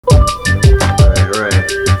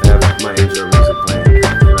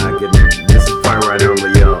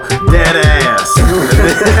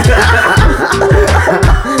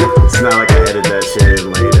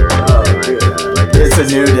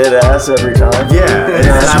new dead ass every time. Yeah, it's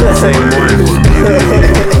not the same one.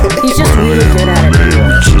 He's just really good at it.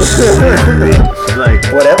 Like,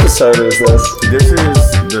 What episode is this? this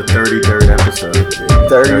is the 33rd episode.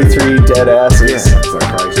 33 dead asses. Yeah, it's like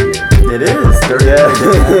Christ game. It is. 33 Yeah.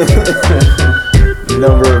 dead asses.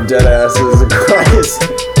 Number of dead asses in Christ.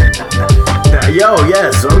 Yo,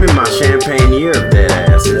 yes, I'm in my champagne year of dead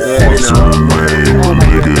asses. Yeah. You know,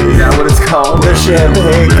 is that what it's called? The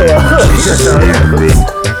champagne club.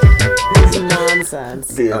 It's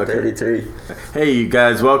nonsense. Being Okay. 33. Hey, you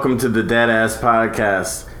guys, welcome to the Dead Ass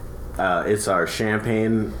Podcast. It's our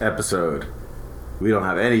champagne episode. We don't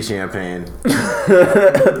have any champagne.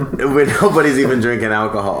 Nobody's even drinking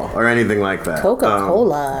alcohol or anything like that.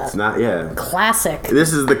 Coca-Cola. It's not, yeah. Classic.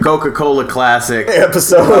 This is the Coca-Cola Classic.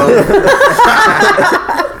 Episode.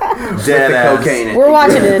 Dead ass. Cocaine. We're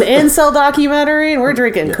watching an incel documentary and we're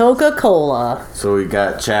drinking Coca-Cola. So we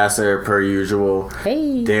got Chasser per usual.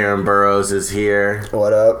 Hey. Darren Burrows is here.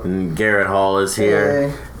 What up? And Garrett Hall is here.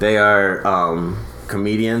 Hey. They are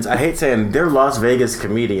comedians. I hate saying they're Las Vegas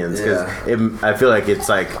comedians because I feel like it's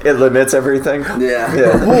like It limits everything. Yeah.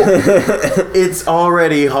 it's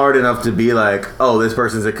already hard enough to be like, oh, this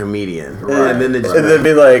person's a comedian, and then And then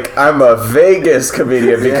be like, I'm a Vegas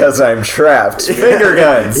comedian because I'm trapped. Finger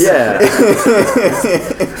guns. yeah,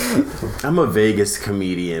 I'm a Vegas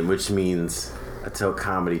comedian, which means I tell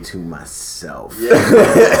comedy to myself. Yeah.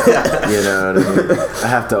 You know what I mean? I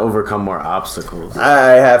have to overcome more obstacles.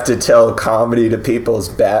 I have to tell comedy to people's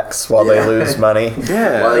backs while they lose money.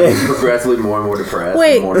 Yeah. Well, they get progressively more and more depressed.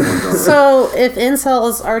 Wait, and more and more drunk. so if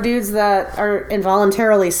incels are dudes that are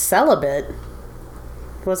involuntarily celibate,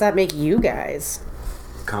 what does that make you guys?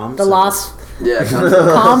 The lost Yeah,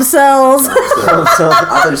 palm cells? I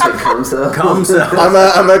thought you said cum cell. Come so.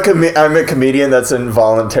 I'm a comedian that's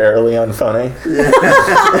involuntarily unfunny.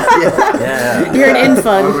 Yeah. You're an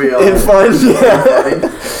infun. In fun, yeah.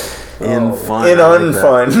 In fun. In I like that.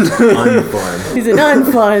 unfun. Unfun. He's an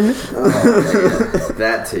unfun.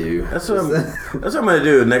 That too. That's what I'm gonna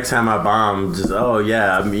do next time I bomb. Just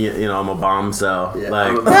I'm a bomb cell. Yeah,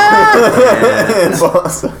 Like I'm a-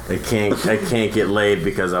 I can't get laid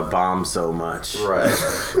because I bomb so much. Right.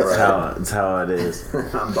 It's how it is.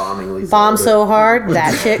 I'm bombing Lisa. Bomb so hard,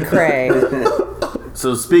 that shit cray.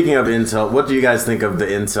 So speaking of incel, what do you guys think of the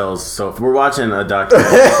incels? So we're watching a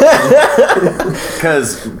documentary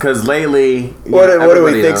because lately, What do we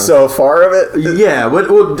everybody think knows. so far of it? Yeah,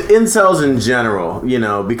 incels in general,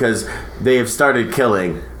 because they have started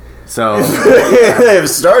killing. So They've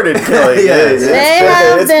started killing. Yeah, It's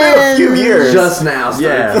They been a few years. Just now.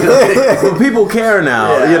 yeah, well, people care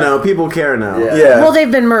now. Yeah. People care now. Yeah. Yeah. Well, they've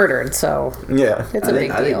been murdered, so Yeah. it's a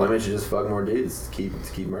big I think deal. women should just fuck more dudes to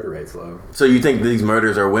keep murder rates low. So you think these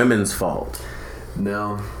murders are women's fault?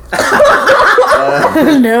 No.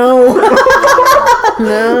 No.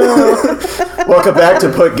 No. Welcome back to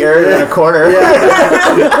Put Garrett in a Corner.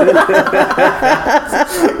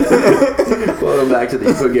 Welcome back to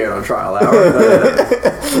the Put Garrett on Trial Hour.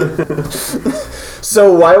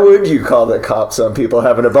 So why would you call the cops on people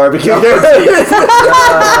having a barbecue?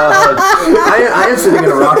 I am sitting in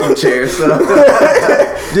a rocking chair, so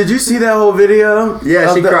Did you see that whole video?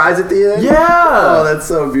 yeah, she cries at the end. Yeah. Oh, that's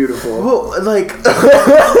so beautiful. Well, like,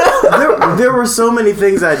 there were so many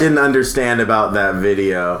things I didn't understand about that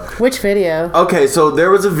video. Which video? Okay, so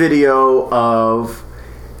there was a video of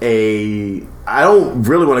I don't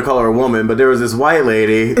really want to call her a woman, but there was this white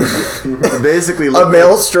lady basically A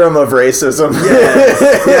maelstrom of racism.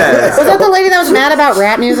 Yes. Was that the lady that was mad about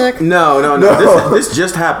rap music? No. This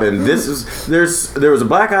just happened. There was a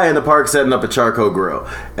black guy in the park setting up a charcoal grill,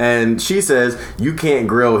 and she says, "You can't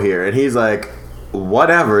grill here," and he's like,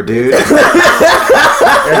 "Whatever, dude."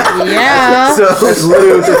 Yeah. So that's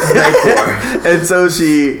literally what this is made for. And so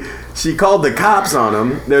she called the cops on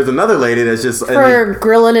him. There's another lady that's just For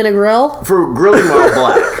grilling in a grill? for grilling while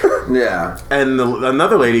black. Yeah. And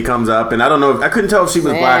another lady comes up, and I don't know. I couldn't tell if she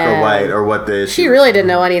was black or Man. white or what the issue. She really didn't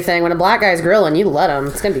know anything. When a black guy's grilling, you let him.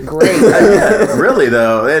 It's going to be great. Yeah, really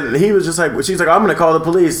though. And he was just like, she's like, I'm gonna call the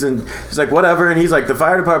police, and she's like, whatever. And he's like, the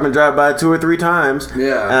fire department drive by 2 or 3 times.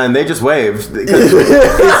 Yeah. And they just waved. It's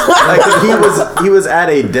like he was at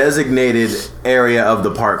a designated area of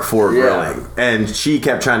the park for grilling, and she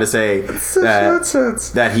kept trying to say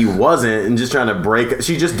that he wasn't, and just trying to break.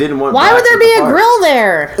 She just didn't want. Why would blacks there at be the a park. grill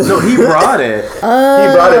there? No, he brought it. He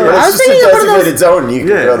brought it, but I it's was just a thinking of one of designated zone. You can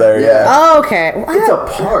Yeah. go there, yeah. Oh, okay. It's a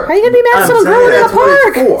park. How are you going to be mad at someone grilling in a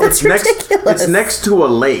park? That's what it's ridiculous. It's next to a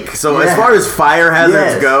lake. So as far as fire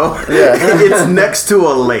hazards go, it's next to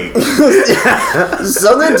a lake.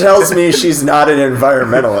 Something tells me she's not an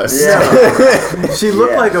environmentalist. Yeah. She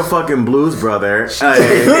looked like a fucking Blues Brother.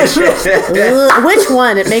 Which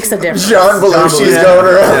one? It makes a difference. John Belushi's going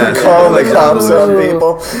around calling the cops on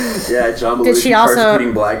people. Yeah, John Belushi Did she also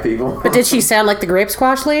persecuting black people. But did she sound like the grape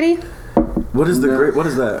squash lady? What is what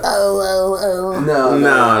is that? Oh. No,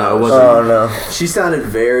 it wasn't. Oh no. She sounded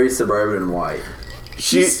very suburban and white.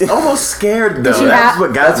 She's almost scared though.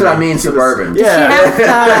 That's what I mean, suburban.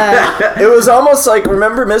 Yeah. It was almost like,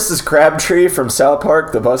 remember Mrs. Crabtree from South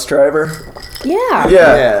Park, the bus driver? Yeah.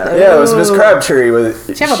 Yeah, it was Miss Crabtree.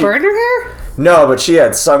 Did she have a bird in her hair? No, but she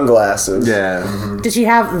had sunglasses. Yeah. Did she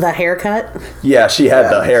have the haircut? Yeah, she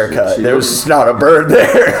had the haircut. There was just not a bird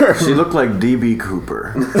there. She looked like DB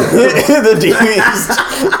Cooper. The DBs.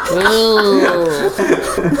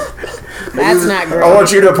 That's not great. I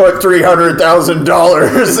want you to put $300,000 in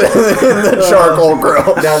the charcoal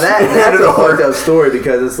grill. Now that's a fucked up story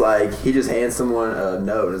because it's like he just hands someone a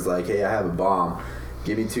note and it's like, hey, I have a bomb.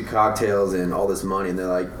 Give me 2 cocktails and all this money, and they're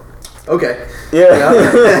like, okay.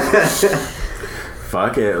 Yeah.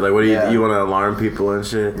 Fuck it. Like, what do you want to alarm people and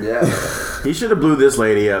shit? Yeah. He should have blew this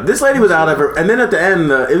lady up. This lady was out of her, and then at the end,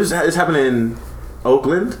 it's happening in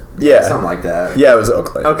Oakland. Yeah. Something like that. Yeah, it was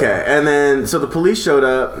Oakland. Okay, and then so the police showed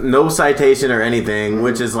up, no citation or anything,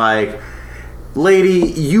 which is like,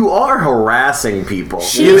 lady, you are harassing people.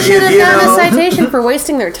 She should have gotten a citation for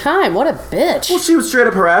wasting their time. What a bitch. Well, she was straight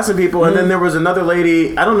up harassing people, and then there was another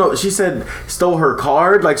lady, I don't know, she said stole her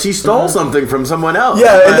card. Like, she stole something from someone else.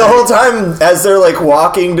 Yeah, and the whole time, as they're, like,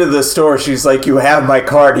 walking to the store, she's like, you have my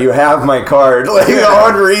card, you have my card. Like,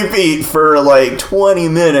 on repeat for, like, 20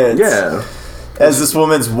 minutes. Yeah. As this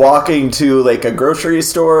woman's walking to, like, a grocery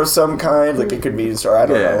store of some kind, like a convenience store. I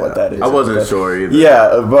don't know what that is. I wasn't sure either.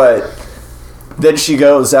 Yeah, but then she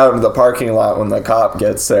goes out into the parking lot when the cop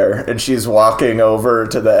gets there, and she's walking over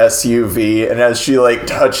to the SUV, and as she, like,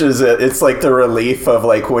 touches it, it's like the relief of,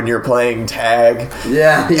 like, when you're playing tag.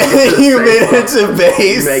 Yeah. You made it to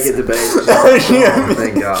base. You make it to base. Oh,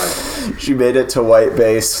 thank God. She made it to white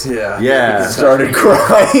base. Yeah. Started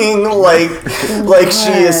crying like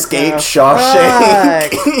she escaped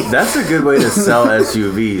Shawshank. That's a good way to sell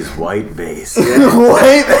SUVs. White base.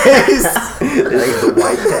 White base. Like the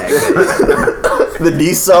white tag. The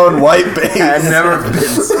Nissan white base. I've never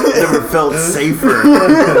felt safer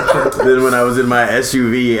than when I was in my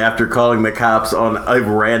SUV after calling the cops on a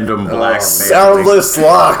random black family. Soundless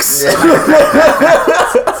locks.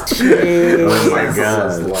 Oh my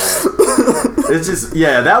God. It's just,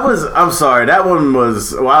 that was, I'm sorry, that one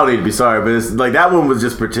was, well, I don't need to be sorry, but it's like, that one was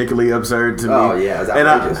just particularly absurd to me. Oh, yeah, it was and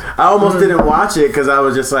outrageous. I almost didn't watch it because I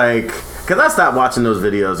was just like, because I stopped watching those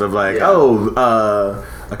videos of like, a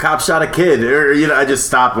cop shot a kid, or, I just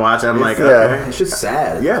stopped watching. I'm like, okay. It's just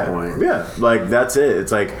sad at that point. Yeah, like, that's it.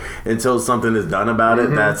 It's like, until something is done about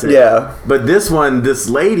it, that's it. Yeah. But this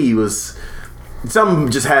lady was, something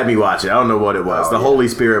just had me watch it. I don't know what it was. The Holy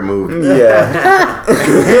Spirit moved. Yeah.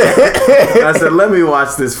 I said, let me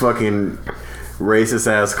watch this fucking racist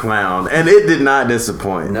ass clown, and it did not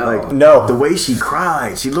disappoint. No. The way she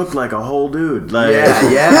cried, she looked like a whole dude. Like,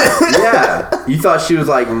 Yeah. You thought she was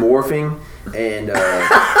like morphing, and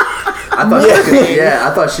I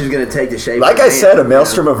thought she was gonna take the shape. Like of I a said, man, a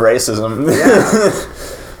maelstrom of racism. Yeah.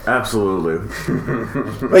 absolutely.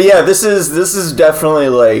 But yeah, this is definitely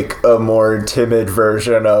like a more timid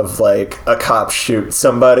version of like a cop shoots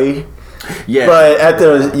somebody. Yeah. But at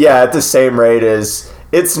the same rate as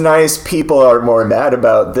it's nice people are more mad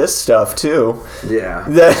about this stuff too. Yeah.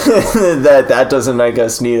 That doesn't, I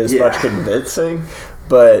guess, need as much convincing.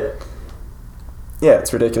 But yeah,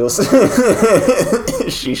 it's ridiculous.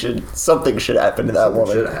 Something should happen to that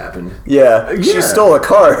woman. Should have happened. Yeah, she stole a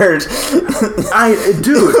card.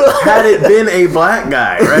 Dude, had it been a black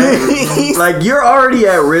guy, right? Like, you're already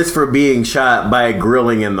at risk for being shot by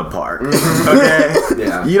grilling in the park. Okay?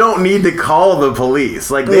 Yeah. You don't need to call the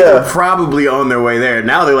police. Like, they were probably on their way there.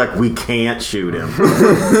 Now they're like, we can't shoot him.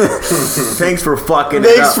 Thanks for fucking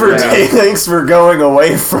Thanks for going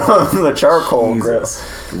away from the charcoal grill.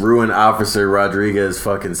 Ruin Officer Rodriguez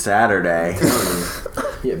fucking Saturday.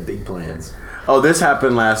 He had big plans. Oh, this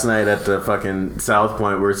happened last night at the fucking South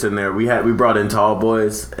Point. We were sitting there. We brought in tall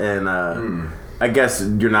boys, and I guess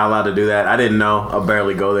you're not allowed to do that. I didn't know. I'll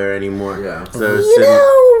barely go there anymore. Yeah. So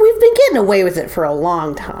we've been getting away with it for a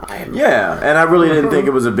long time. Yeah, and I really didn't think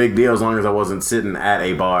it was a big deal as long as I wasn't sitting at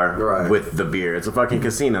a bar with the beer. It's a fucking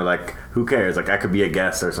casino. Like, who cares? Like, I could be a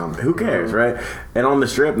guest or something. Who cares, right? And on the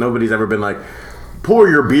Strip, nobody's ever been like, pour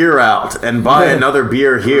your beer out and buy another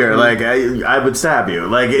beer here. Like I would stab you.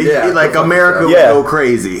 Like America would go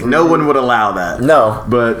crazy. No one would allow that. No.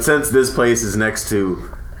 But since this place is next to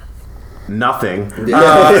nothing, the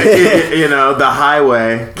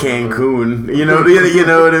highway, Cancun, you know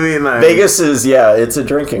what I mean? Like, Vegas is it's a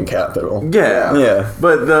drinking capital. Yeah.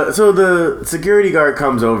 But the security guard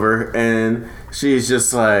comes over and she's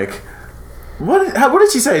just like, what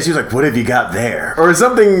did she say? She was like, "What have you got there?" Or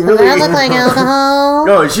something really. Does that look like alcohol?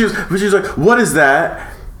 No, she was like, "What is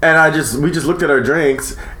that?" And we just looked at our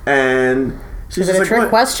drinks and she's Is it just a like, trick what?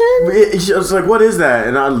 question? She was like, "What is that?"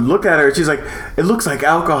 And I look at her and she's like, "It looks like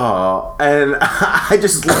alcohol." And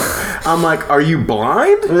I'm like, "Are you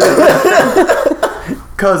blind?"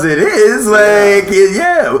 Cause it is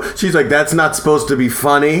She's like, "That's not supposed to be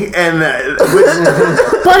funny," and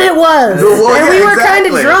but it was, and we were kind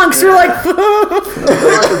of drunk, so we're like,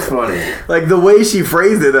 "It's funny." Like the way she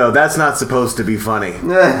phrased it, though, that's not supposed to be funny.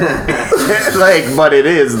 But it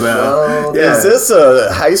is though. Is this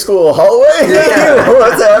a high school hallway?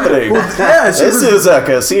 What's happening? Well, this is a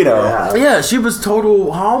casino. Yeah, she was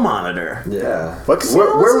total hall monitor. Yeah. What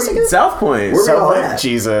casino? Where was this South Point. Where we all at?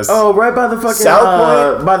 Jesus. Oh, right by the fucking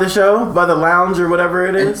South Point. by the show, by the lounge or whatever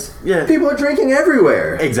it is. Yeah, People are drinking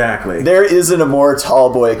everywhere. exactly. There isn't a more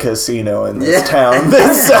tall boy casino in this town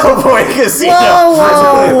than South Point Casino.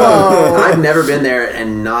 whoa. I've never been there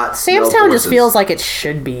and not. Sam's Town just feels like it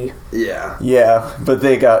should be. Yeah. Yeah, but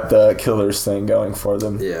they got the killers thing going for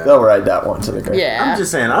them. Yeah. They'll ride that one to the grave. Yeah. I'm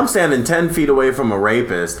just saying, I'm standing 10 feet away from a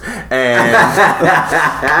rapist, and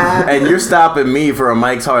and you're stopping me for a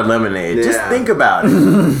Mike's Hard Lemonade. Just Yeah. think about it.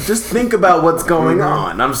 Just think about what's going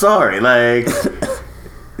on. I'm sorry, like,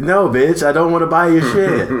 no, bitch, I don't want to buy your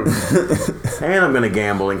shit, and I'm gonna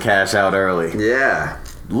gamble and cash out early. Yeah.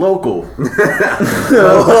 Local.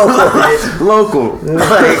 Local.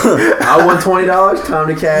 Like, I won $20. Time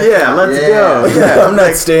to cash. yeah, let's go. Yeah. I'm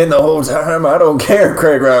not staying the whole time. I don't care.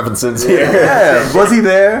 Craig Robinson's here. Yeah. Was he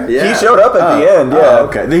there? Yeah. He showed up at the end. Yeah. Oh,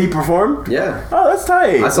 okay. Did he perform? Yeah. Oh, that's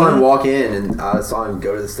tight. I saw him walk in and I saw him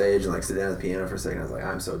go to the stage and like sit down at the piano for a second. I was like,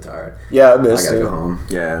 I'm so tired. Yeah, I I missed gotta it. go home.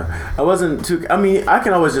 Yeah, I wasn't too. I mean, I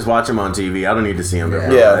can always just watch him on TV. I don't need to see him in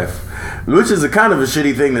real Yeah. life, which is a kind of a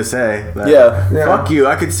shitty thing to say. Like, Yeah. fuck you.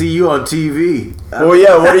 I could see you on TV. Well,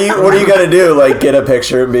 yeah. What are you gonna do? Like, get a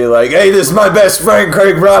picture and be like, "Hey, this is my best friend,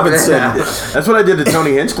 Craig Robinson." That's what I did to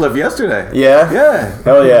Tony Hinchcliffe yesterday. Yeah. Yeah.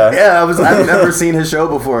 Hell yeah. Yeah, I've never seen his show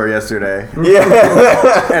before yesterday.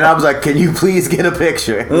 Yeah. And I was like, "Can you please get a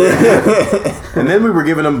picture?" And then we were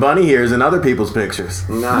giving him bunny ears and other people's pictures.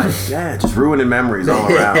 Nice. Yeah, just ruining memories all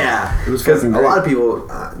around. Yeah. It was Because a fucking great. lot of people,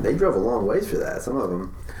 they drove a long ways for that. Some of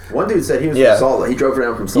them. One dude said he was Yeah. from Salt Lake. He drove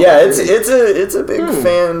down from Salt Yeah, Lake. it's a big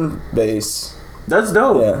fan base. That's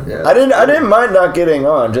dope. Yeah. Yeah. I didn't mind not getting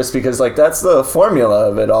on just because like that's the formula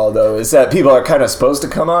of it all though is that people are kind of supposed to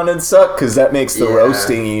come on and suck because that makes the Yeah.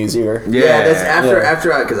 roasting easier. Yeah, that's Yeah.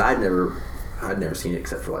 after because I'd never seen it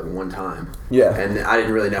except for like one time. Yeah. And I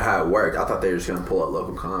didn't really know how it worked. I thought they were just gonna pull up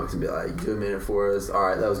local comics and be like, "Do a minute for us. All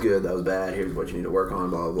right, that was good. That was bad. Here's what you need to work on."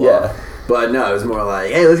 Blah blah blah. Yeah. But no, it was more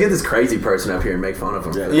like, "Hey, let's get this crazy person up here and make fun of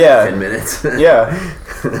him for Yeah. 10 minutes." Yeah,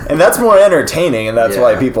 and that's more entertaining, and that's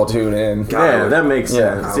why Yeah. people tune in. Yeah, that makes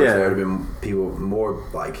Yeah. sense. I wish there Yeah. would have been people more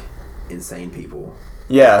like insane people.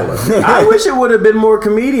 Yeah, I wish it would have been more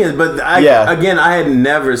comedians, but Yeah. again, I had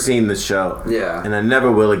never seen the show. Yeah. And I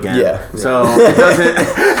never will again. Yeah. So it doesn't.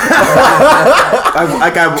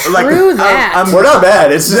 True that. we're not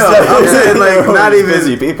bad. It's just No, I'm saying like not even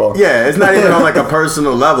busy people. Yeah, it's not even on like a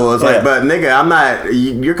personal level. It's Yeah. like, but nigga, I'm not.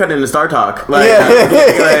 You're cutting into Star Talk. Like,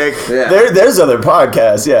 Yeah. Yeah. There's other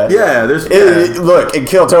podcasts. Yeah, yeah. There's Look, and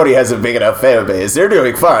Kill Tony has a big enough fan base. They're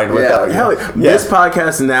doing fine without you. Hell, Yeah. this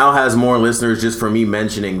podcast now has more listeners just for me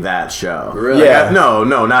mentioning that show. Really? Yeah. No,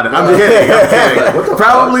 not. I'm kidding. I'm kidding. What the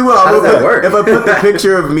Probably fuck? will. How does that work? If I put the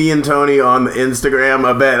picture of me and Tony on Instagram,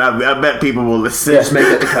 I bet people will listen. Just make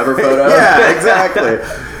that the cover photo. Yeah, exactly.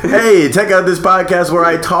 Hey, check out this podcast where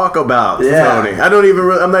I talk about Yeah. Tony.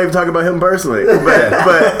 I'm not even talking about him personally,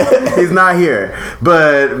 but he's not here.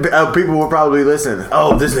 But people will probably listen.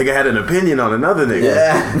 Oh, this nigga had an opinion on another nigga.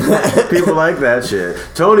 Yeah. People like that shit.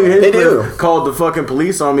 Tony do. Hinchcliffe called the fucking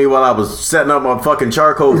police on me while I was setting up my fucking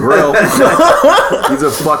charcoal grill. He's a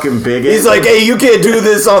fucking bigot. He's like, hey, you can't do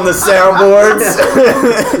this on the soundboards.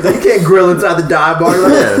 You can't grill inside the dive bar. You're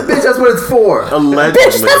like, bitch, that's what it's for. allegedly.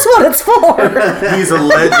 Bitch, that's what it's for. He's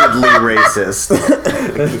allegedly racist.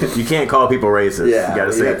 You can't call people racist. Yeah, you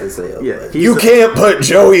gotta you say have to say it. Yeah, You can't put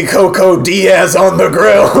Joey Coco Coco Diaz on the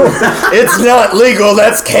grill. It's not legal.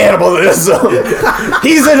 That's cannibalism.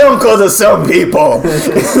 He's an uncle to some people.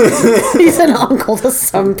 He's an uncle to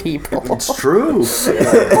some people. It's true.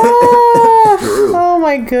 Oh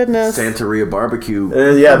my goodness. Santeria barbecue.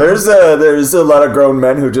 Yeah, there's a lot of grown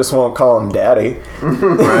men who just won't call him daddy.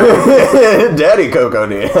 Right. Daddy Coco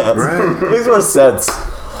Diaz. Right. Makes more sense.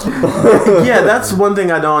 Yeah, that's one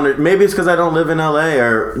thing I don't. Maybe it's because I don't live in LA,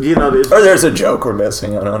 or or there's a joke we're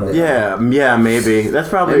missing. I don't know. Yeah, maybe that's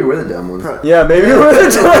probably. Maybe we're the dumb ones. Yeah, maybe we're the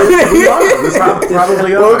dumb ones. We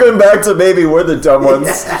probably are. Welcome back to Maybe We're the Dumb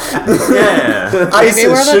Ones. Yeah.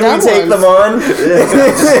 ISIS, should we take them on?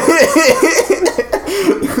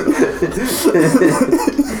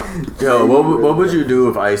 Yo, what would you do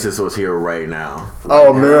if ISIS was here right now?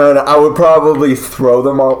 Oh man, I would probably throw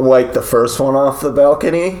them off, like the first one off the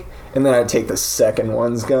balcony, and then I'd take the second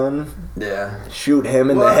one's gun, shoot him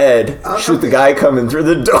in the head, shoot the guy coming through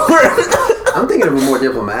the door. I'm thinking of a more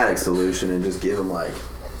diplomatic solution and just give him like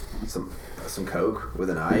some Coke with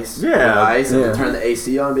an ice. Yeah. With ice, and then turn the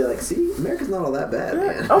AC on and be like, see, America's not all that bad,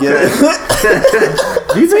 man. Okay. Yeah.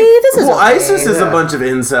 Do you think ISIS is a bunch of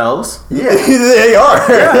incels? Yeah. They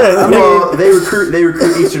are. Yeah. I mean, they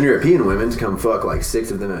recruit Eastern European women to come fuck like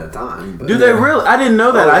 6 of them at a time. But, Do they really? I didn't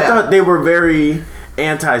know that. Oh, I yeah. thought they were very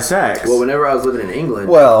anti-sex. Well, whenever I was living in England,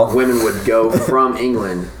 women would go from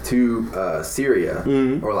England to Syria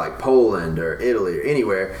or like Poland or Italy or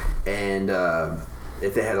anywhere, and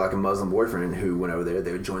if they had like a Muslim boyfriend who went over there,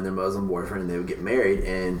 they would join their Muslim boyfriend and they would get married,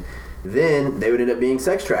 and then they would end up being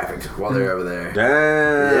sex trafficked while they're over there.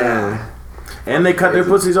 Damn. Yeah. And they cut their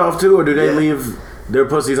pussies off too, or do they leave their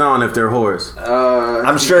pussies on if they're whores?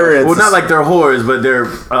 I'm sure it's... Well, not like they're whores, but they're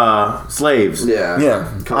slaves. Yeah.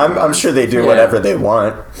 Yeah. I'm sure they do whatever they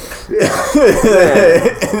want.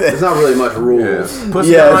 There's not really much rules.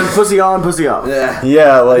 Yeah. Pussy on, pussy off. Yeah.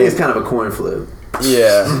 Yeah, I think like... it's kind of a coin flip.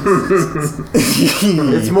 Yeah.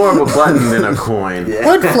 It's more of a button than a coin. Yeah.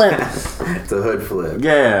 Hood flip. It's a hood flip.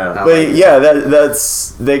 Yeah. But yeah,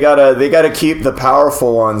 that's they gotta keep the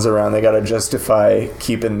powerful ones around. They gotta justify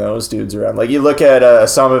keeping those dudes around. Like you look at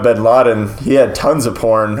Osama bin Laden, he had tons of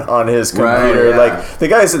porn on his computer. Right, yeah. Like the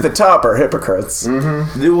guys at the top are hypocrites.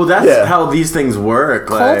 Mm-hmm. Well, that's how these things work.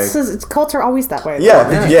 Cults are always that way. Yeah.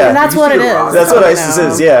 And that's what it is. That's what ISIS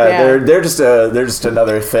is. Yeah, they're just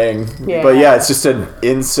another thing. Yeah. But yeah, it's just an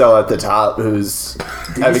incel at the top who's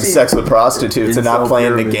having sex with prostitutes and not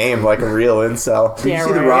playing the game like a real incel. Did you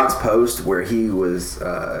see The Rock's post where he was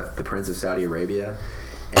the Prince of Saudi Arabia?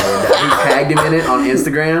 And he tagged him in it on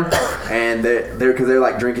Instagram, and they're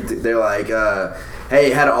like drinking. They're like, "Hey,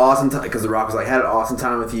 had an awesome time," because The Rock was like, "Had an awesome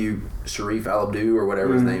time with you, Sharif Al Abdu or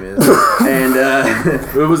whatever his name is." And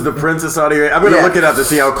it was the Prince of Saudi Arabia. I'm gonna look it up to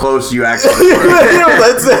see how close you actually were.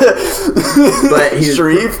 That's it. But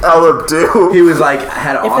Sharif Al Abdu. He was like,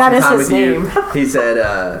 "Had an awesome time with name. you." He said,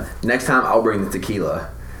 "Next time I'll bring the tequila."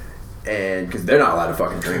 And because they're not allowed to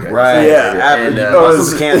fucking drink, right? Yeah, and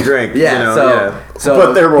Muslims can't drink. Yeah, so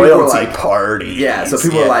but their royalty like, party. Yeah, so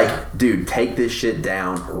people are like, "Dude, take this shit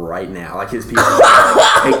down right now." Like his people,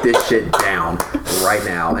 like, take this shit down right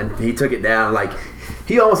now, and he took it down. Like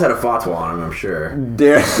he almost had a fatwa on him, I'm sure.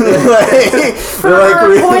 They're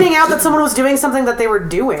pointing out that someone was doing something that they were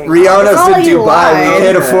doing. Rihanna's in Dubai. We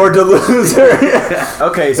can't afford to lose her.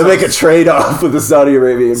 Okay, so they make a trade-off with the Saudi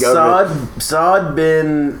Arabian government. Saad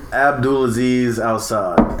bin Abdulaziz Al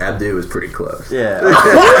Saad. Abdu was pretty close. Yeah.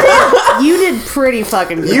 You did pretty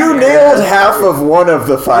fucking good. You nailed half of one of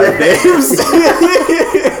the 5 names.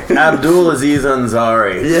 Abdulaziz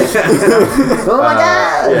Ansari. Yeah. Oh my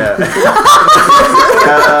god. Yeah.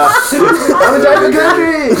 I'm in charge of the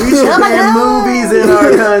country. We should ban movies in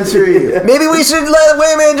our country. Maybe we should let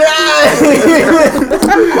women drive.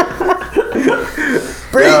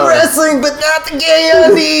 Bring wrestling, but not the gay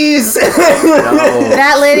undies.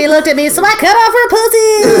 That lady looked at me, so I cut off her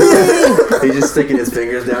pussy. He's just sticking his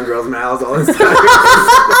fingers down girls' mouths all the time.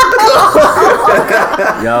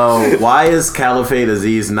 Yo, why is Caliphate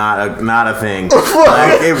Aziz not a thing?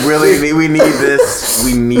 Like, it really, we need this.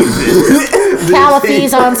 We need this.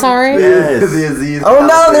 Caliphate Ansari. Yes. Oh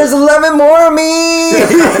no, there's 11 more of me.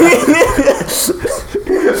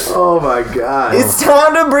 Oh my god. It's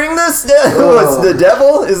time to bring this. What's the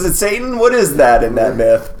devil? Is it Satan? What is that in that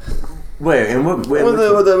myth? Wait, and what?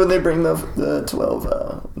 When they bring the 12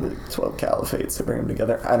 caliphates, they bring them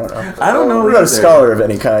together. I don't know. I don't know. I'm not a scholar of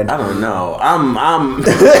any kind. I don't know. I'm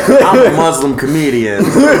a Muslim comedian.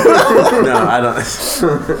 No, I don't.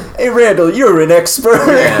 Hey Randall, you're an expert.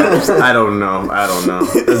 Yeah, I don't know.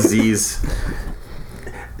 Aziz.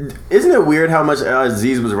 Isn't it weird how much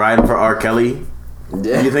Aziz was riding for R. Kelly?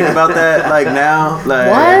 You think about that, like now, like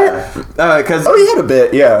what? Because he had a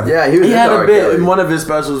bit, yeah. Yeah, he had a bit in one of his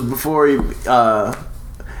specials before he. I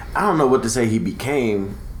don't know what to say. He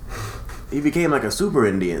became like a super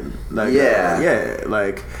Indian. Like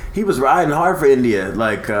like he was riding hard for India.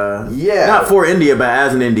 Like not for India, but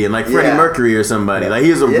as an Indian, like Freddie Mercury or somebody. Like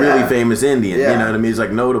he's a really famous Indian. You know what I mean? He's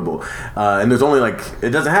like notable. And there's only like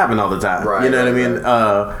it doesn't happen all the time. Right, you know what I mean?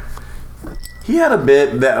 Right. He had a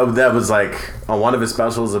bit that was like on one of his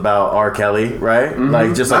specials about R. Kelly, right? Mm-hmm.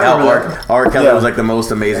 Like just like how R. Kelly was like the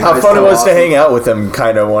most amazing. How fun it was to hang out with him,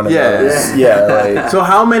 kind of one of those. Yeah. So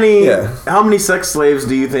how many sex slaves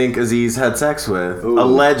do you think Aziz had sex with? Ooh.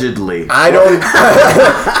 Allegedly. I don't.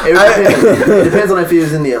 It depends on if he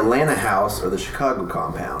was in the Atlanta house or the Chicago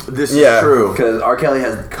compound. This is true because R. Kelly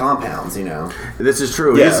has compounds. You know. This is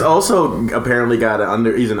true. Yeah. He's also apparently got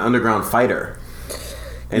he's an underground fighter.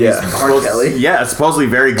 And R. Kelly? Yeah, supposedly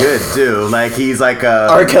very good too. Like he's like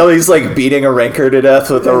R. Kelly's like beating a ranker to death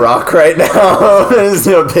with a rock right now. There's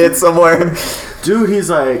a pit somewhere. Dude, he's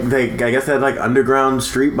like I guess they had like underground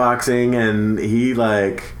street boxing, and he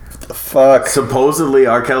like fuck. Supposedly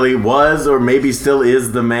R. Kelly was or maybe still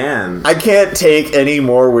is the man. I can't take any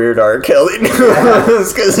more weird R. Kelly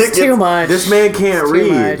news because it's too much. This man can't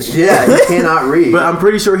read. Much. Yeah, he cannot read. But I'm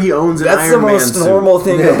pretty sure he owns an That's Iron Man the most normal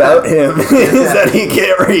thing about him is that he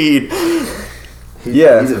can't read.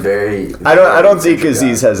 He's a very. I don't think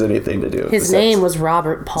Aziz has anything to do with his name was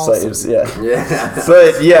Robert Paulson. Slaves,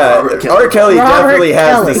 But R. Kelly definitely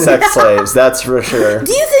has the sex slaves. That's for sure.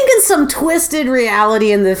 Do you think in some twisted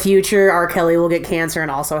reality in the future, R. Kelly will get cancer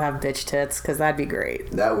and also have bitch tits? Because that'd be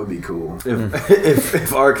great. That would be cool.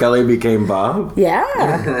 If R. Kelly became Bob. Yeah.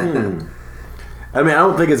 I mean, I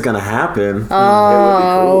don't think it's gonna happen.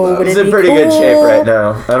 Oh, he's in pretty good shape right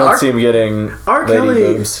now. I don't see him getting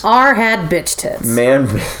lady boobs. R had bitch tits. Man,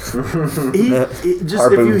 if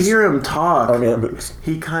you hear him talk,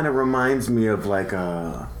 he kind of reminds me of like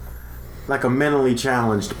a mentally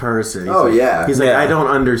challenged person. He's like, I don't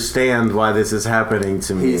understand why this is happening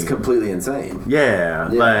to me. He's completely insane. Yeah.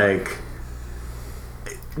 Like,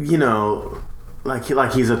 you know. Like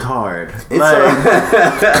he's a tard. He's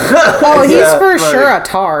for sure a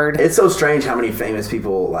tard. It's so strange how many famous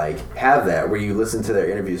people like have that, where you listen to their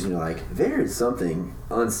interviews and you're like, there is something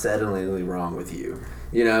unsettlingly wrong with you.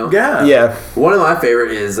 You know? Yeah. One of my favorite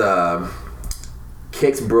is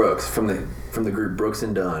Kix Brooks from the group Brooks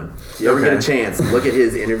and Dunn. You ever get a chance, look at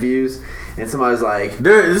his interviews, and somebody's like,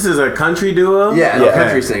 this is a country duo? Yeah,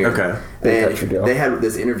 country singer. Okay. And they had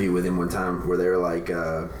this interview with him one time where they were like,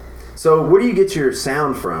 so where do you get your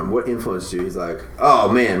sound from? What influenced you? He's like, oh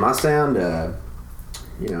man, my sound,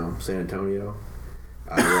 San Antonio.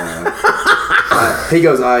 He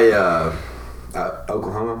goes,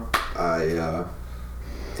 Oklahoma.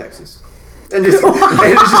 Texas. And it's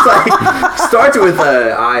just like starts with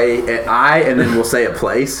I, and then we'll say a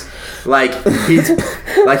place. Like he's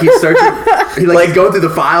searching, he's going through the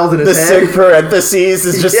files in his head. The sick parentheses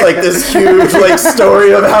is just like this huge like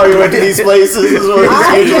story of how he went to these places. Is what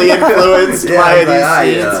he's hugely influenced by these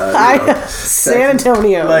scenes. San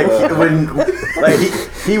Antonio. Like when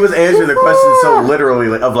he was answering the question so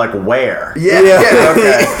literally of like where.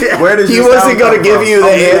 Okay. Where does he wasn't going to give you the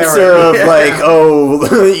answer of like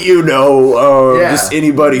just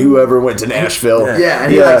anybody who ever went to Nashville.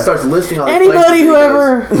 And he starts listing all these anybody places. who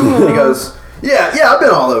ever. He goes, I've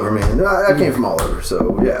been all over, man. I came from all over,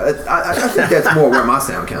 so I think that's more where my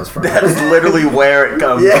sound comes from. That's literally where it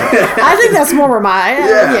comes from. I think that's more where my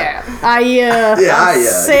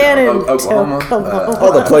San Oklahoma,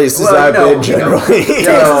 all the places I've been generally.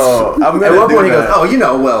 At one point he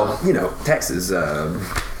goes, Texas.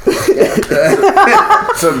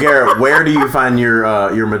 So Garrett, where do you find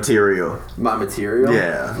your material? My material?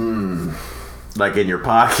 Yeah. Like in your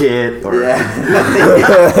pocket? Or I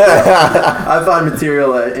find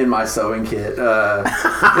material in my sewing kit.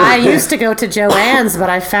 I used to go to Joann's, but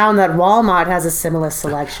I found that Walmart has a similar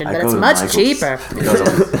selection, but it's much cheaper.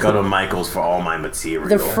 Go to Michael's for all my material.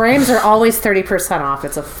 The frames are always 30% off.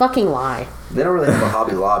 It's a fucking lie. They don't really have a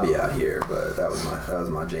Hobby Lobby out here, but that was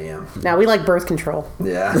my jam. Now we like birth control.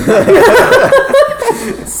 Yeah.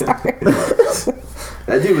 Sorry.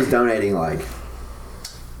 That dude was donating like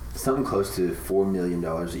something close to $4 million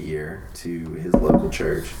a year to his local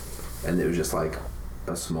church, and it was just like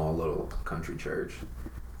a small little country church.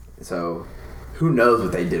 So who knows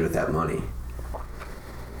what they did with that money?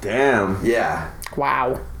 Damn. Yeah.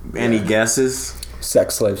 Wow. Any guesses?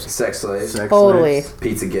 Sex slaves. Totally.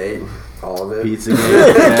 Pizzagate. All of it. Pizza. All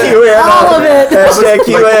of it. Hashtag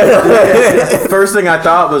QAnon. First thing I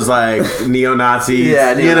thought was like neo-Nazis.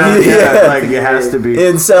 Yeah, like it has to be.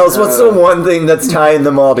 Incels, what's the one thing that's tying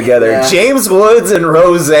them all together? Yeah. James Woods and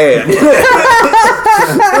Roseanne.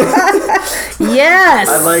 Yes.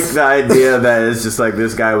 I like the idea that it's just like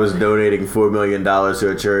this guy was donating $4 million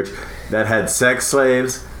to a church that had sex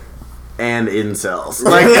slaves and incels.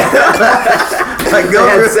 Like they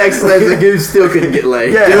had sex slaves and you still couldn't get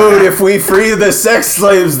laid. Yeah. Dude, if we free the sex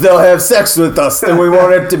slaves, they'll have sex with us. Then we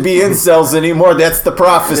won't have to be incels anymore. That's the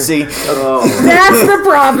prophecy. That's the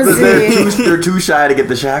prophecy. They're too shy to get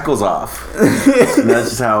the shackles off. And that's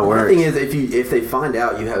just how it works. The thing is, if they find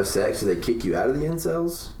out you have sex, do they kick you out of the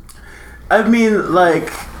incels? I mean, like,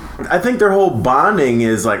 I think their whole bonding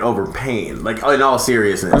is like over pain. Like, in all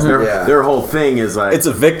seriousness, their whole thing is like It's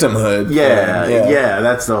a victimhood. Yeah.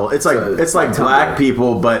 That's the whole. It's like So, it's like black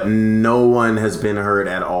people, but no one has been hurt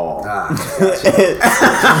at all.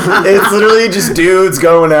 It's literally just dudes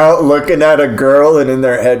going out looking at a girl and in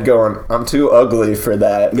their head going, I'm too ugly for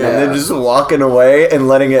that. Yeah. And then just walking away and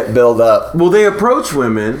letting it build up. Well, they approach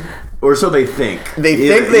women. Or so they think.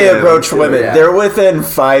 They approach women. Yeah. They're within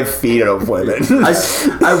 5 feet of women.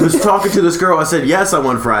 I was talking to this girl. I said, yes, I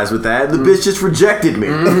want fries with that. The bitch just rejected me.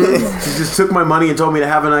 She just took my money and told me to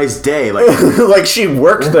have a nice day. Like, like she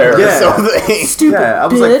worked there or something. Stupid I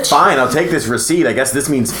was bitch. like, fine, I'll take this receipt. I guess this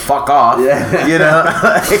means fuck off. Yeah. You know?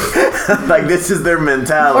 like, this is their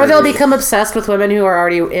mentality. Or they'll become obsessed with women who are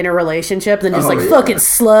already in a relationship and then just Oh, yeah. fucking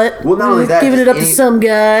slut. Well, not only that, giving it up to some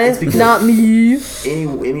guy, because not me.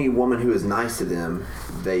 Any woman who is nice to them,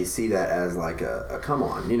 they see that as like a come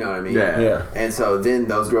on, you know what I mean? Yeah. And so then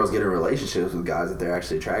those girls get in relationships with guys that they're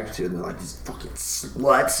actually attracted to, and they're like these fucking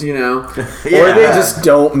sluts, you know? Or they just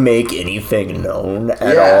don't make anything known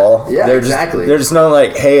at Yeah. all. Yeah, they're exactly. They're just not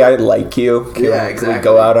like, hey, I like you. Can we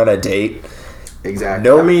go out on a date? Exactly.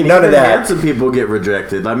 Nope. I mean, None of even that. handsome people get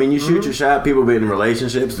rejected. I mean, you shoot your shot. People be in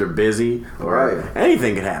relationships. They're busy. Or Right.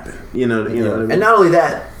 anything could happen. You know what I mean? And not only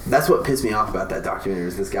that, that's what pissed me off about that documentary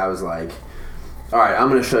is this guy was like, all right, I'm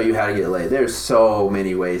going to show you how to get laid. There's so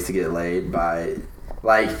many ways to get laid by,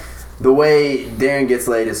 like, the way Darren gets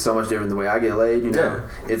laid is so much different than the way I get laid, you know?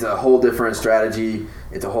 Yeah. It's a whole different strategy.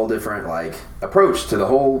 It's a whole different, like, approach to the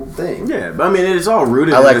whole thing. Yeah, but I mean, it's all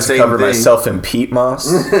rooted I in like the to same cover thing. myself in peat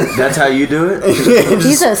moss. That's how you do it?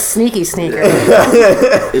 He's a sneaky sneaker.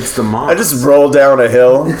 It's the moss. I just roll down a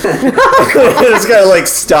hill. Just gotta like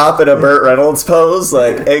stop in a Burt Reynolds pose,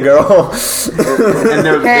 like, hey girl.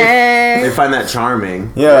 And Hey. they find that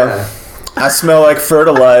charming. Yeah. I smell like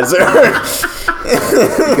fertilizer.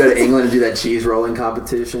 You go to England and do that cheese rolling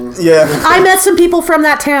competition. Yeah. I met some people from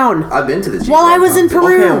that town. I've been to the cheese While I rolling was in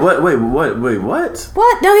competition. Peru. Okay, wait, what?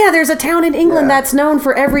 What? No, yeah, there's a town in England Yeah. that's known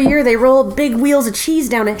for every year they roll big wheels of cheese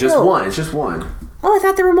down a Just hill. one. It's just one. Oh, I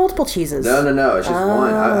thought there were multiple cheeses. No. It's just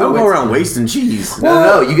one. I Don't went go to- around wasting cheese.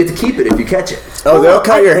 No. You get to keep it if you catch it. Oh, they'll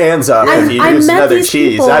cut your hands off I- if you I use met another these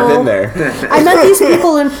cheese. people- I've been there. I met these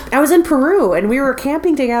people I was in Peru and we were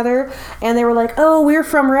camping together and they were like, "Oh, we're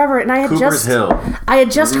from wherever," and I had Cooper's Hill.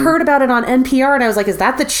 heard about it on NPR and I was like, "Is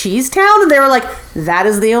that the cheese town?" And they were like, "That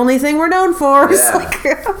is the only thing we're known for." It's Yeah. like,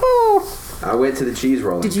 oh. I went to the cheese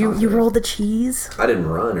rolling. Did you contest. roll the cheese? I didn't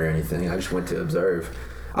run or anything. I just went to observe.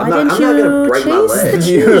 Why I'm not didn't gonna you break my chase the leg. cheese?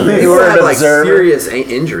 You People were have an like observer. serious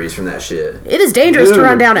injuries from that shit. It is dangerous to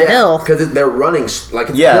run down a hill. because they're running like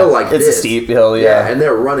it's a Yeah, hill like it's this. a steep hill, yeah. and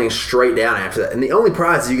they're running straight down after that. And the only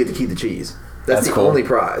prize is you get to keep the cheese. That's the cool. only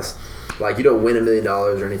prize. Like you don't win $1 million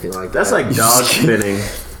or anything like that. That's like dog spinning.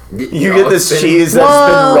 You get this spinning. cheese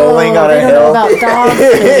that's been rolling on a they don't know hill. about dog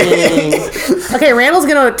spinning. Okay, Randall's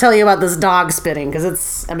gonna tell you about this dog spinning because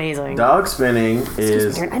it's amazing. Dog spinning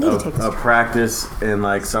is Darren, I need to take this a practice in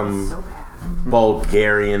like some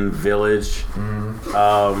Bulgarian village,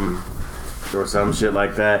 or some shit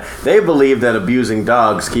like that. They believe that abusing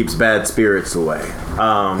dogs keeps bad spirits away.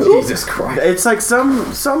 Jesus Christ. It's like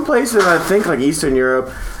some places, I think, like Eastern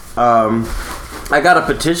Europe. I got a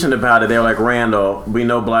petition about it. They were like, Randall, we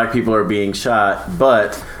know black people are being shot,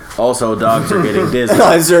 but also dogs are getting dizzy.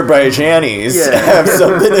 Azerbaijanis Yeah. have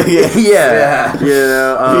something against Yeah, you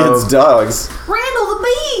know, against dogs. Randall, the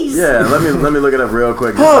bees! yeah. Let me look it up real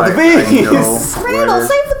quick. Oh, the I bees! know where it Randall, is.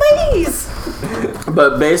 save the bees!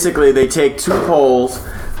 But basically, they take two poles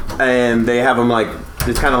and they have them like,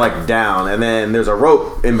 it's kind of like down, and then there's a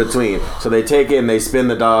rope in between. So they take it and they spin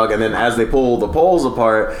the dog, and then as they pull the poles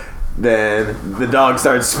apart, then the dog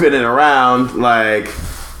starts spinning around like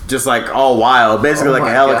just like all wild, basically like a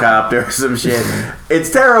my helicopter or some shit. It's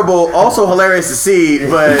terrible, also hilarious to see,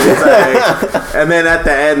 but it's like And then at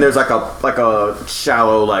the end, there's like a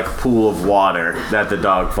shallow like pool of water that the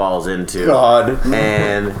dog falls into. God.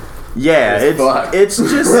 And yeah, it's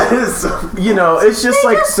just it's just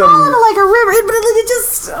like some like a river, but it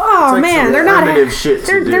just man, they're not shit.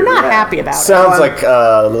 They're not happy about it. Sounds like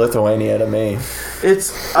Lithuania to me.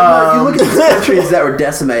 It's you look at the countries that were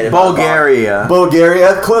decimated. Bulgaria,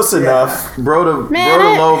 close enough.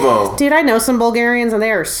 Brodilovo. Dude, I know some Bulgarians and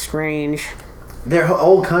they are strange. Their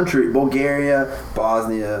whole country, Bulgaria,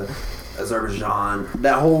 Bosnia, Azerbaijan,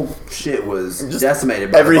 that whole shit was just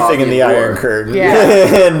decimated by everything the in the Iron Curtain.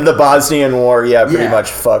 Yeah. And the Bosnian War, pretty much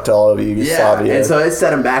fucked all of Yugoslavia. Yeah, and so it set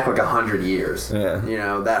them back like 100 years. Yeah. You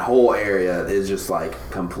know, that whole area is just like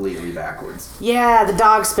completely backwards. Yeah, the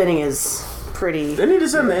dog spinning is pretty. They need to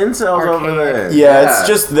send the incels over there. Yeah, it's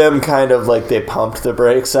just them kind of like they pumped the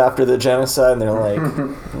brakes after the genocide and they're like,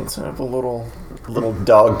 let's have a little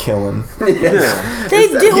dog killing. They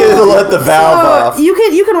do. You let the valve off. You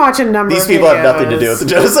can watch a number. These of people videos. have nothing to do with the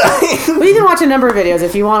genocide. Well, you can watch a number of videos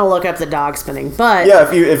if you want to look up the dog spinning. But yeah,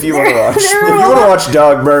 if you want to watch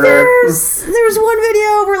dog murder, there's one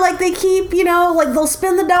video where like they keep like they'll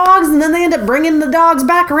spin the dogs and then they end up bringing the dogs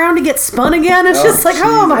back around to get spun again. It's just like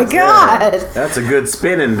oh my god, that's a good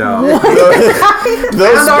spinning dog.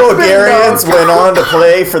 Those Bulgarians went on to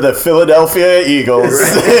play for the Philadelphia Eagles.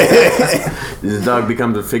 This dog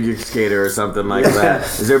becomes a figure skater or something like that.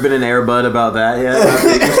 Has there been an Air Bud about that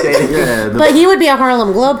yet? But he would be a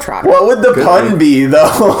Harlem Globetrotter. What would the pun be, though?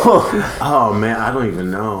 Oh, man, I don't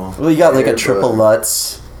even know. Well, you got like a triple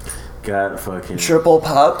Lutz. Got fucking... Triple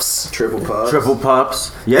pups. Triple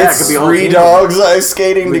pups. Yeah, it's it could be 3 dogs ice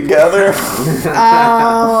skating together.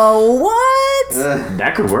 What?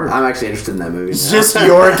 That could work. I'm actually interested in that movie. It's just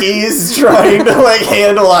Yorkies trying to like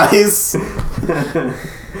handle ice.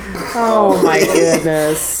 Oh my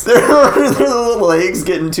goodness! their little legs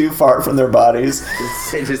getting too far from their bodies.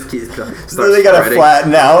 They just so they gotta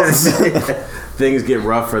flatten out. Things get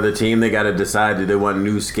rough for the team. They gotta decide: do they want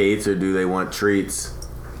new skates or do they want treats?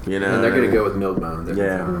 You know, and they're gonna go with Milkbone.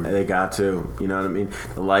 They got to. You know what I mean?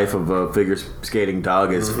 The life of a figure skating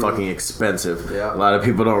dog is fucking expensive. Yeah. A lot of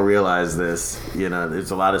people don't realize this. You know,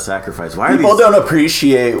 there's a lot of sacrifice. People don't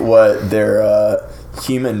appreciate what their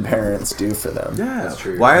human parents do for them. Yeah, that's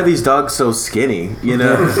true. Why are these dogs so skinny? You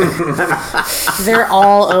know, they're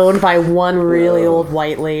all owned by one really old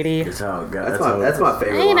white lady. That's my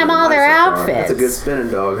favorite. Ain't them all their outfits? That's a good spinning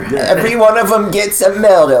dog. Every one of them gets a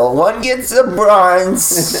medal. One gets a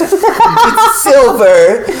bronze. It's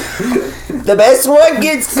silver. The best one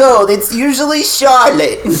gets gold. It's usually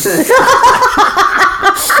Charlotte.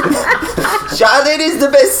 Charlotte is the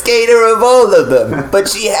best skater of all of them, but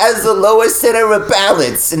she has the lowest center of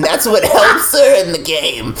balance, and that's what helps her in the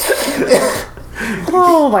game.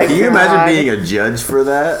 Oh my god! Can you imagine being a judge for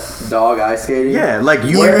that? Dog ice skating? Yeah, like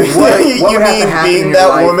you. What you mean being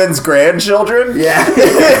that woman's grandchildren? Yeah.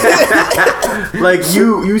 Like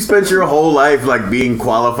you spent your whole life like being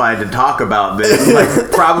qualified to talk about this,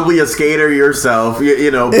 like probably a skater yourself.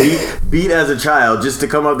 You know, beat as a child just to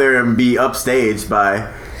come up there and be upstaged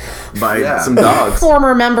by some dogs.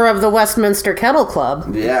 Former member of the Westminster Kennel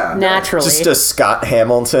Club. Yeah. Naturally. Just a Scott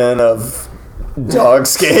Hamilton of dog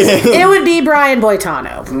skating. It would be Brian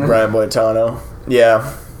Boitano. Brian Boitano.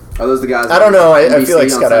 Yeah. Are those the guys? I don't know. I feel like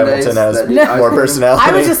Scott Hamilton has more personality.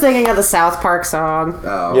 I was just thinking of the South Park song.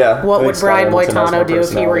 Oh. Yeah. What would Brian Boitano do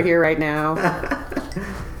if he were here right now?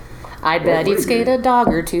 I bet he'd skate a dog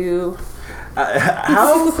or two.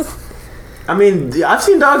 How? I mean, I've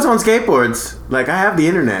seen dogs on skateboards. Like, I have the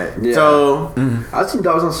internet. Yeah. So I've seen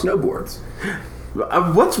dogs on snowboards.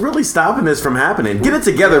 What's really stopping this from happening? Get it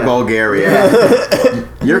together, Bulgaria.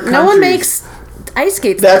 No one makes ice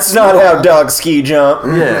skates. That's not how dogs ski jump.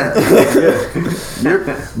 Yeah.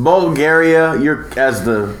 Bulgaria, as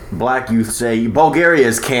the black youth say, Bulgaria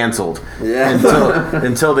is canceled. Yeah.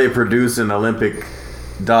 Until they produce an Olympic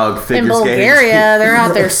dog figure in Bulgaria, they're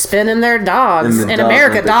out there spinning their dogs. In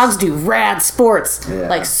America, Olympics. Dogs do rad sports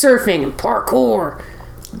like surfing and parkour.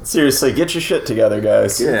 Seriously, get your shit together,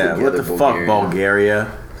 guys. Yeah, what the fuck,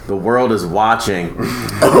 Bulgaria? The world is watching.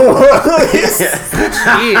 Jeez.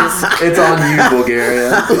 It's on you,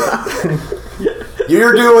 Bulgaria.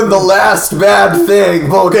 You're doing the last bad thing,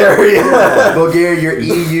 Bulgaria. Bulgaria, your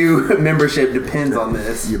EU membership depends on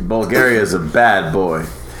this. Bulgaria is a bad boy.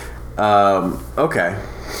 Okay.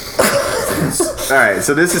 All right,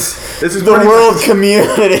 so this is the world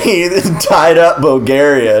community tied up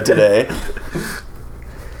Bulgaria today.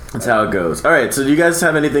 That's how it goes. All right, so do you guys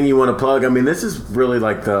have anything you want to plug? I mean, this is really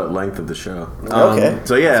like the length of the show. Okay.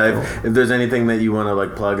 So yeah, if there's anything that you want to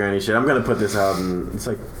like plug or any shit, I'm gonna put this out. It's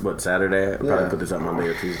like what, Saturday? I'll probably put this out Monday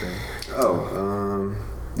or Tuesday.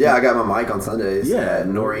 Yeah, I got my mic on Sundays. Yeah, at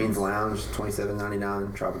Noreen's Lounge,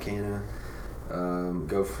 $27.99, Tropicana.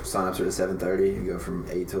 Sign-ups are at 7:30. Go from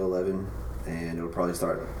 8 to 11, and it'll probably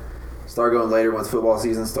start going later once football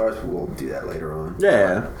season starts. We'll do that later on.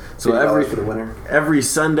 Yeah. So for the winner. Every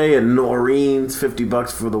Sunday at Noreen's,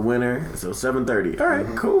 $50 for the winner. So 7:30. All right,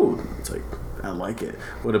 cool. It's like I like it.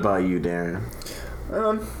 What about you, Darren?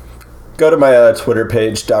 Go to my Twitter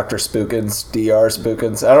page, Dr. Spookins, Dr.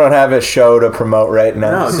 Spookins. I don't have a show to promote right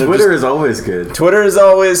now. No, so Twitter is always good. Twitter is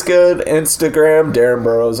always good. Instagram, Darren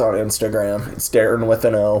Burrows on Instagram. It's Darren with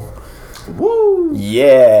an O. Woo!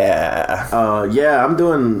 Yeah. I'm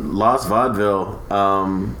doing Lost Vaudeville.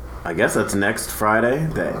 I guess that's next Friday.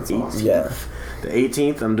 The 18th. Awesome. Yeah. The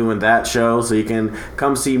 18th, I'm doing that show, so you can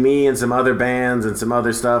come see me and some other bands and some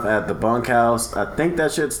other stuff at the Bunkhouse. I think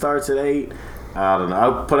that shit starts at 8. I don't know.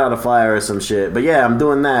 I'll put out a flyer or some shit. But yeah, I'm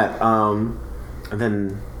doing that. And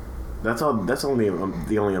then that's all. That's only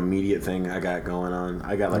the only immediate thing I got going on.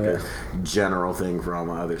 I got like a general thing for all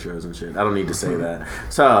my other shows and shit. I don't need to say that.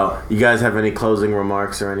 So, you guys have any closing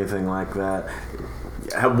remarks or anything like that?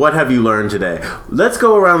 What have you learned today? Let's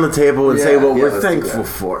go around the table and say what we're thankful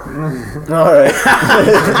for. All right.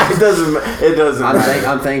 It doesn't.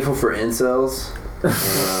 I'm thankful for incels.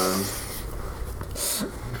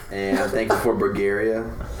 And I'm thankful for Bulgaria,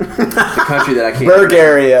 the country that I can't.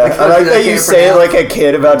 Bulgaria. I like that you say it like a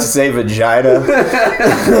kid about to say vagina.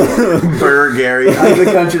 Bulgaria.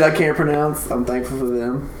 The country that I can't pronounce. I'm thankful for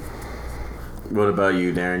them. What about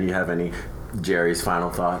you, Darren? You have any Jerry's final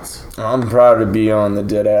thoughts? I'm proud to be on the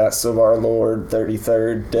Deadass of our Lord,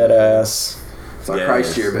 33rd Deadass. It's our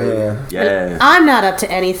Christ year, baby. Yeah. I'm not up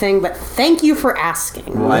to anything, but thank you for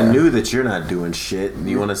asking. Well, I knew that you're not doing shit. Do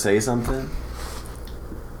you want to say something?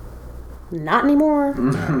 Not anymore.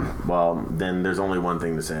 Well, then there's only one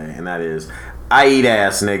thing to say, and that is, I eat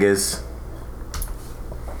ass, niggas.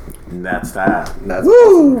 And that's that. That's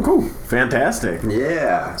Woo! awesome. Cool. Fantastic.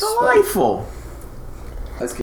 Yeah. Delightful.